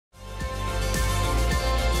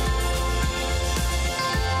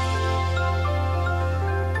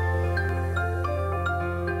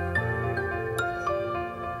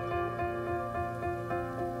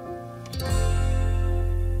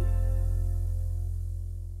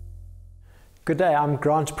Good day, I'm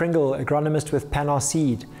Pringle, agronomist with Pannar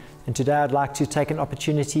Seed, and today I'd like to take an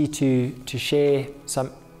opportunity to share some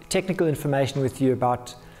technical information with you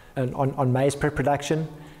about on maize pre-production,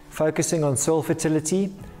 focusing on soil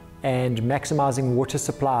fertility and maximising water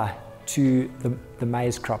supply to the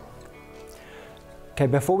maize crop. Okay,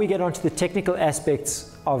 before we get onto the technical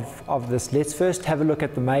aspects of this, let's first have a look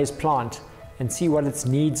at the maize plant and see what its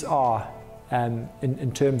needs are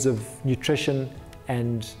in terms of nutrition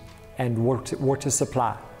and water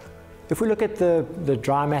supply. If we look at the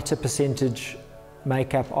dry matter percentage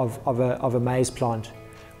makeup of a maize plant,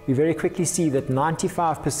 we very quickly see that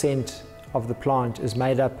 95% of the plant is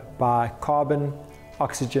made up by carbon,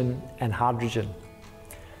 oxygen and hydrogen.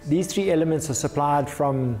 These three elements are supplied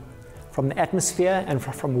from the atmosphere and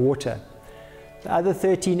from water. The other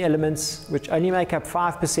 13 elements, which only make up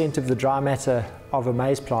 5% of the dry matter of a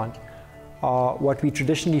maize plant, are what we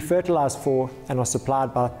traditionally fertilize for and are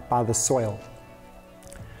supplied by the soil.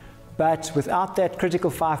 But without that critical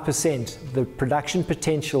 5%, the production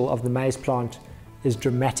potential of the maize plant is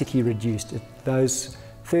dramatically reduced. Those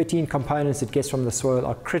 13 components it gets from the soil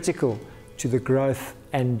are critical to the growth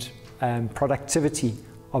and productivity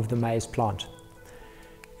of the maize plant.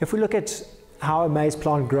 If we look at how a maize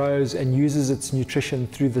plant grows and uses its nutrition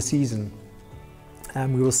through the season,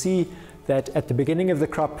 we will see that at the beginning of the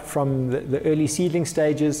crop, from the early seedling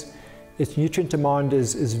stages, its nutrient demand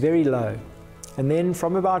is very low. And then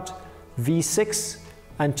from about V6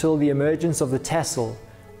 until the emergence of the tassel,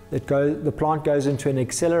 the plant goes into an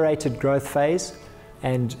accelerated growth phase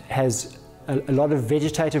and has a lot of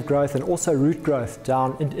vegetative growth and also root growth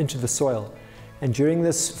down into the soil. And during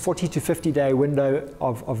this 40 to 50 day window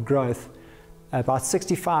of growth, about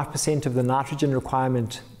 65% of the nitrogen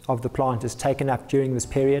requirement of the plant is taken up during this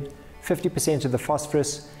period, 50% of the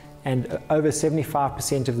phosphorus and over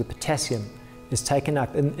 75% of the potassium is taken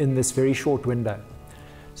up in this very short window.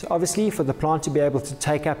 So obviously, for the plant to be able to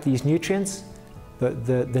take up these nutrients,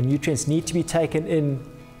 the nutrients need to be taken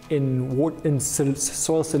in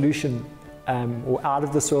soil solution or out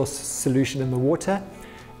of the soil solution in the water,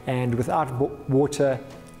 and without water,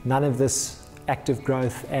 none of this active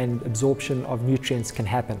growth and absorption of nutrients can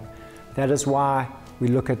happen. That is why we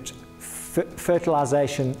look at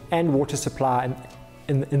fertilization and water supply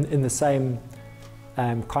in the same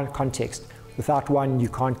context. Without one, you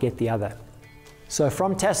can't get the other. So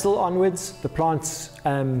from tassel onwards, the plant's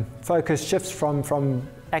focus shifts from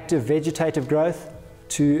active vegetative growth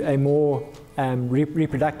to a more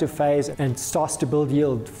reproductive phase and starts to build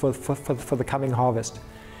yield for the coming harvest.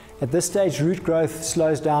 At this stage, root growth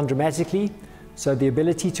slows down dramatically, so the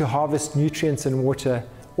ability to harvest nutrients and water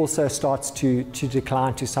also starts to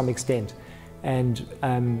decline to some extent, and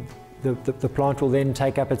the plant will then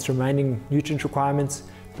take up its remaining nutrient requirements,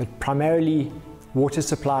 but primarily water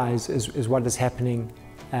supplies is what is happening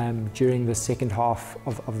during the second half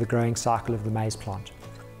of the growing cycle of the maize plant.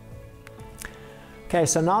 Okay,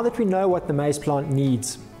 so now that we know what the maize plant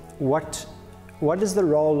needs, what is the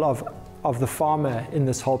role of the farmer in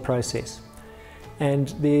this whole process? And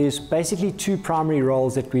there's basically two primary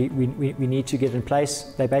roles that we need to get in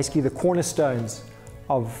place. They're basically the cornerstones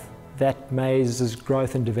of that maize's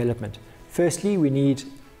growth and development. Firstly, we need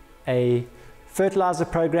a fertilizer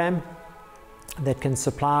program that can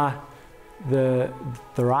supply the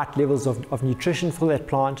right levels of nutrition for that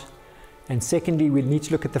plant. And secondly, we need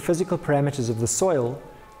to look at the physical parameters of the soil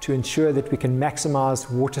to ensure that we can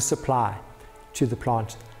maximize water supply to the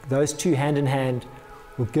plant. Those two hand in hand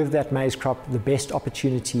will give that maize crop the best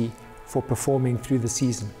opportunity for performing through the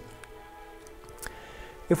season.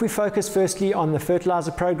 If we focus firstly on the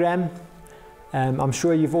fertilizer program, I'm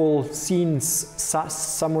sure you've all seen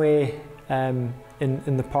somewhere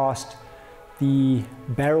in the past the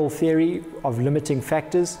barrel theory of limiting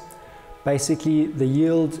factors. Basically, the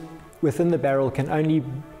yield within the barrel can only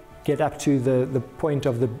get up to the point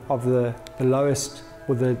of the lowest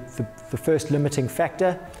or the first limiting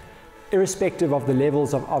factor. Irrespective of the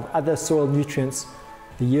levels of other soil nutrients,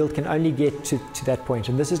 the yield can only get to that point.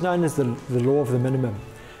 And this is known as the law of the minimum.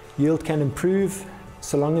 Yield can improve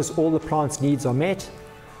so long as all the plant's needs are met.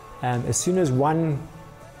 As soon as one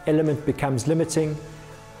element becomes limiting,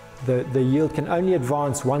 the yield can only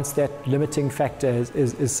advance once that limiting factor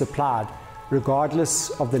is supplied, regardless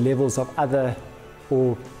of the levels of other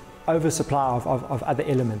or oversupply of other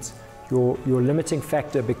elements. Your limiting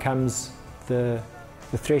factor becomes the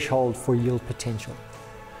threshold for yield potential.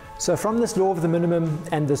 So from this law of the minimum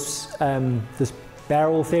and this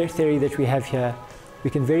barrel theory that we have here, we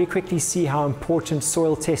can very quickly see how important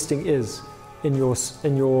soil testing is in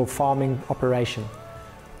your farming operation.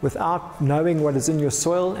 Without knowing what is in your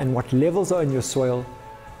soil and what levels are in your soil,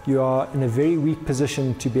 you are in a very weak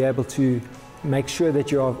position to be able to make sure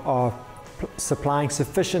that you are supplying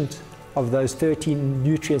sufficient of those 13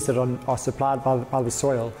 nutrients that are supplied by the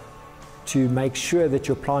soil to make sure that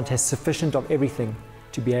your plant has sufficient of everything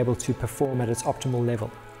to be able to perform at its optimal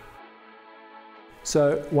level.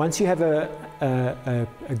 So once you have a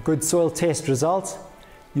good soil test result,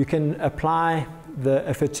 you can apply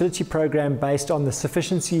a fertility program based on the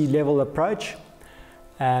sufficiency level approach.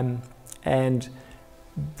 And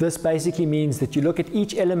this basically means that you look at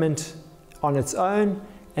each element on its own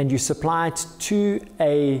and you supply it to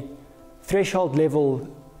a threshold level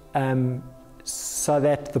so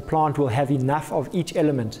that the plant will have enough of each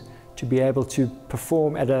element to be able to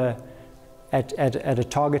perform at a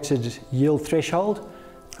targeted yield threshold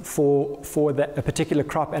for a particular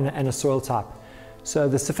crop and a soil type. So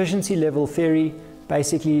the sufficiency level theory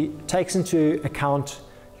basically takes into account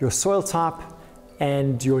your soil type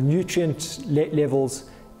and your nutrient levels,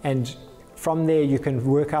 and from there you can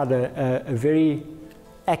work out a very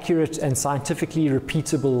accurate and scientifically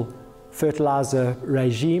repeatable fertilizer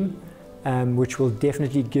regime, which will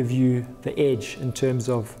definitely give you the edge in terms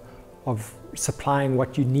of supplying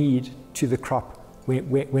what you need to the crop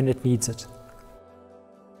when it needs it.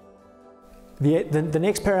 The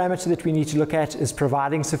next parameter that we need to look at is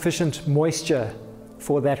providing sufficient moisture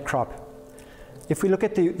for that crop. If we look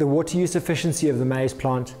at the water use efficiency of the maize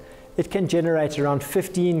plant, it can generate around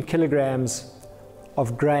 15 kilograms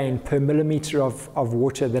of grain per millimeter of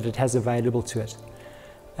water that it has available to it.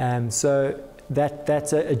 So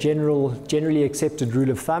that's a generally accepted rule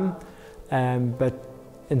of thumb, but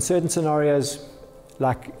in certain scenarios,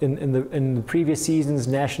 like in the previous season's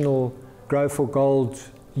National Grow for Gold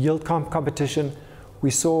yield competition, we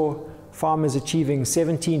saw farmers achieving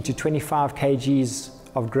 17 to 25 kgs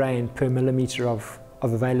of grain per millimeter of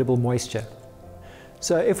available moisture.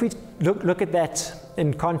 So if we look at that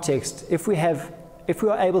in context, if we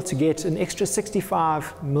are able to get an extra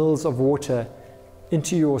 65 mils of water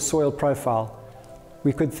into your soil profile,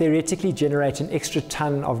 we could theoretically generate an extra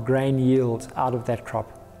ton of grain yield out of that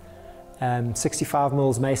crop. 65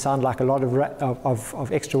 mils may sound like a lot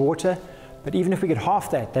of extra water, but even if we get half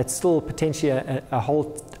that, that's still potentially a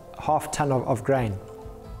whole half ton of grain.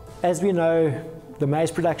 As we know, the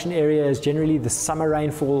maize production area is generally the summer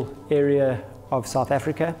rainfall area of South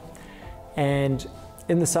Africa, and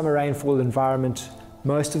in the summer rainfall environment,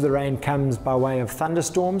 most of the rain comes by way of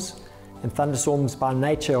thunderstorms, and thunderstorms by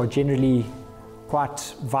nature are generally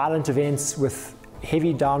quite violent events with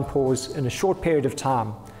heavy downpours in a short period of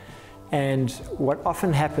time. And what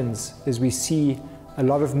often happens is we see a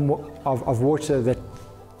lot of water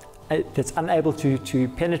that's unable to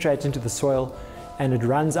penetrate into the soil, and it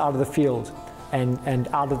runs out of the field and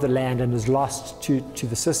out of the land and is lost to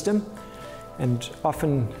the system, and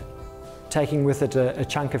often taking with it a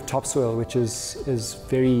chunk of topsoil, which is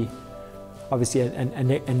very obviously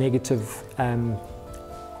a negative, a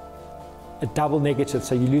double negative.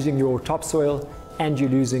 So you're losing your topsoil and you're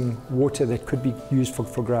losing water that could be used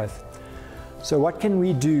for growth. So what can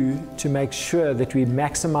we do to make sure that we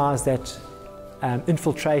maximize that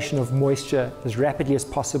infiltration of moisture as rapidly as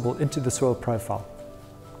possible into the soil profile?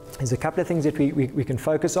 There's a couple of things that we can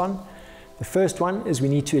focus on. The first one is we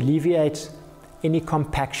need to alleviate any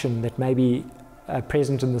compaction that may be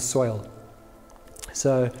present in the soil.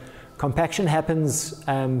 So compaction happens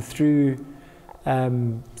through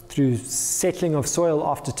settling of soil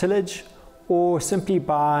after tillage, or simply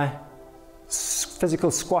by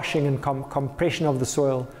physical squashing and compression of the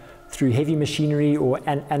soil through heavy machinery or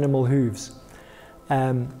animal hooves.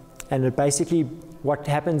 And it basically, what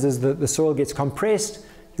happens is the soil gets compressed,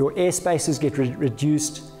 your air spaces get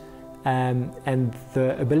reduced, and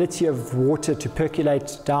the ability of water to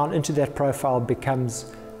percolate down into that profile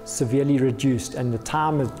becomes severely reduced, and the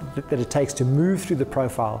time that it takes to move through the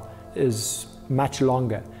profile is much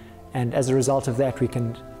longer. And as a result of that, we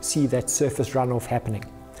can see that surface runoff happening.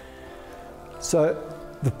 So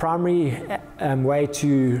the primary way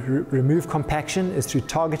to remove compaction is through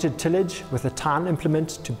targeted tillage with a tine implement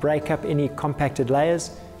to break up any compacted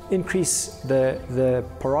layers, increase the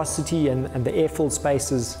porosity and the airfill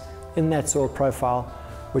spaces in that soil profile,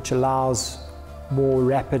 which allows more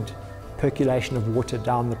rapid percolation of water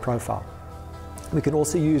down the profile. We can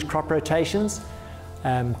also use crop rotations.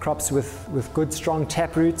 Crops with good strong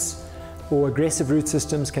tap roots or aggressive root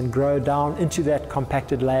systems can grow down into that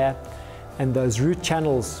compacted layer, and those root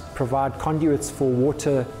channels provide conduits for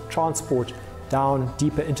water transport down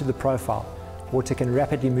deeper into the profile. Water can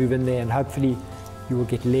rapidly move in there, and hopefully you will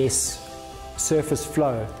get less surface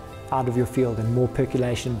flow out of your field and more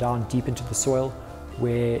percolation down deep into the soil,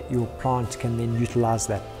 where your plant can then utilize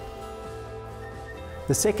that.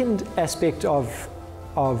 The second aspect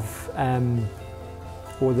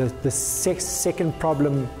second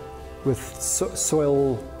problem with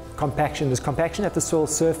soil compaction is compaction at the soil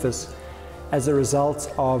surface as a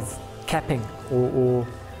result of capping or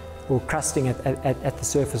crusting at the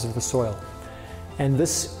surface of the soil. And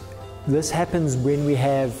this happens when we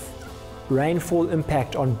have rainfall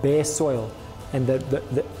impact on bare soil, and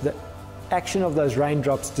the action of those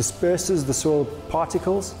raindrops disperses the soil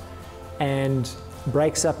particles and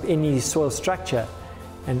breaks up any soil structure.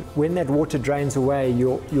 And when that water drains away,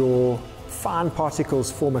 your fine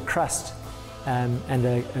particles form a crust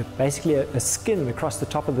and basically a skin across the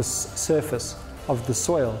top of the surface of the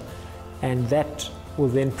soil, and that will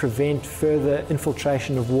then prevent further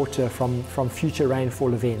infiltration of water from future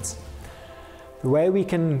rainfall events. The way we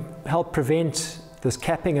can help prevent this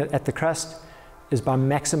capping at the crust is by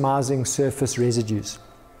maximizing surface residues.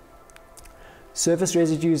 Surface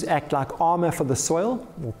residues act like armor for the soil,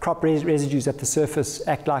 or crop residues at the surface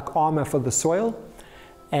act like armor for the soil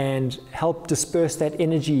and help disperse that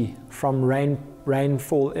energy from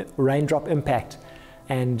raindrop impact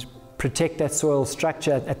and protect that soil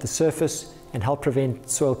structure at the surface and help prevent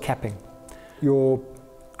soil capping. Your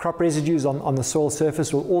crop residues on the soil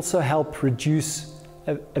surface will also help reduce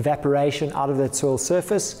evaporation out of that soil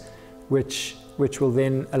surface, which will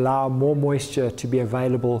then allow more moisture to be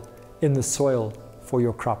available in the soil for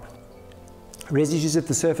your crop. Residues at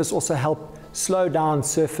the surface also help slow down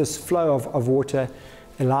surface flow of water,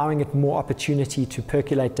 allowing it more opportunity to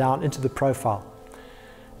percolate down into the profile.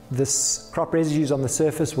 This crop residues on the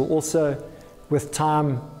surface will also, with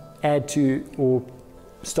time, add to or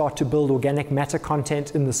start to build organic matter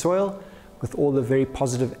content in the soil, with all the very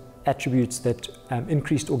positive attributes that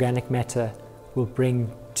increased organic matter will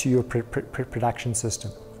bring to your production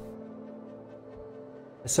system.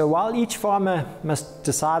 So while each farmer must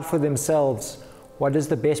decide for themselves what is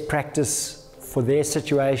the best practice for their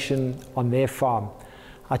situation on their farm,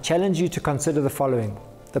 I challenge you to consider the following.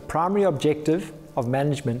 The primary objective of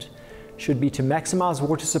management should be to maximize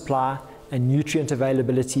water supply and nutrient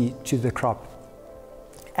availability to the crop.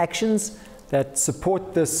 Actions that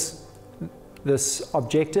support this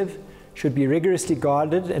objective should be rigorously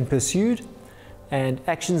guarded and pursued, and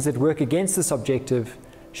actions that work against this objective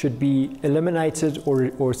should be eliminated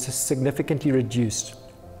or significantly reduced.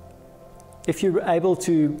 If you're able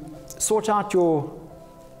to sort out your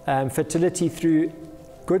fertility through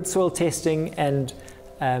good soil testing and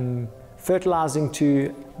fertilizing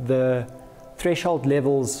to the threshold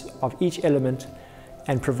levels of each element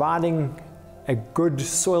and providing a good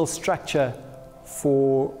soil structure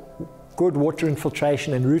for good water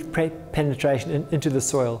infiltration and root penetration into the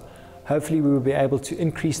soil, hopefully we will be able to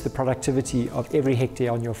increase the productivity of every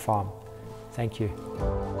hectare on your farm. Thank you.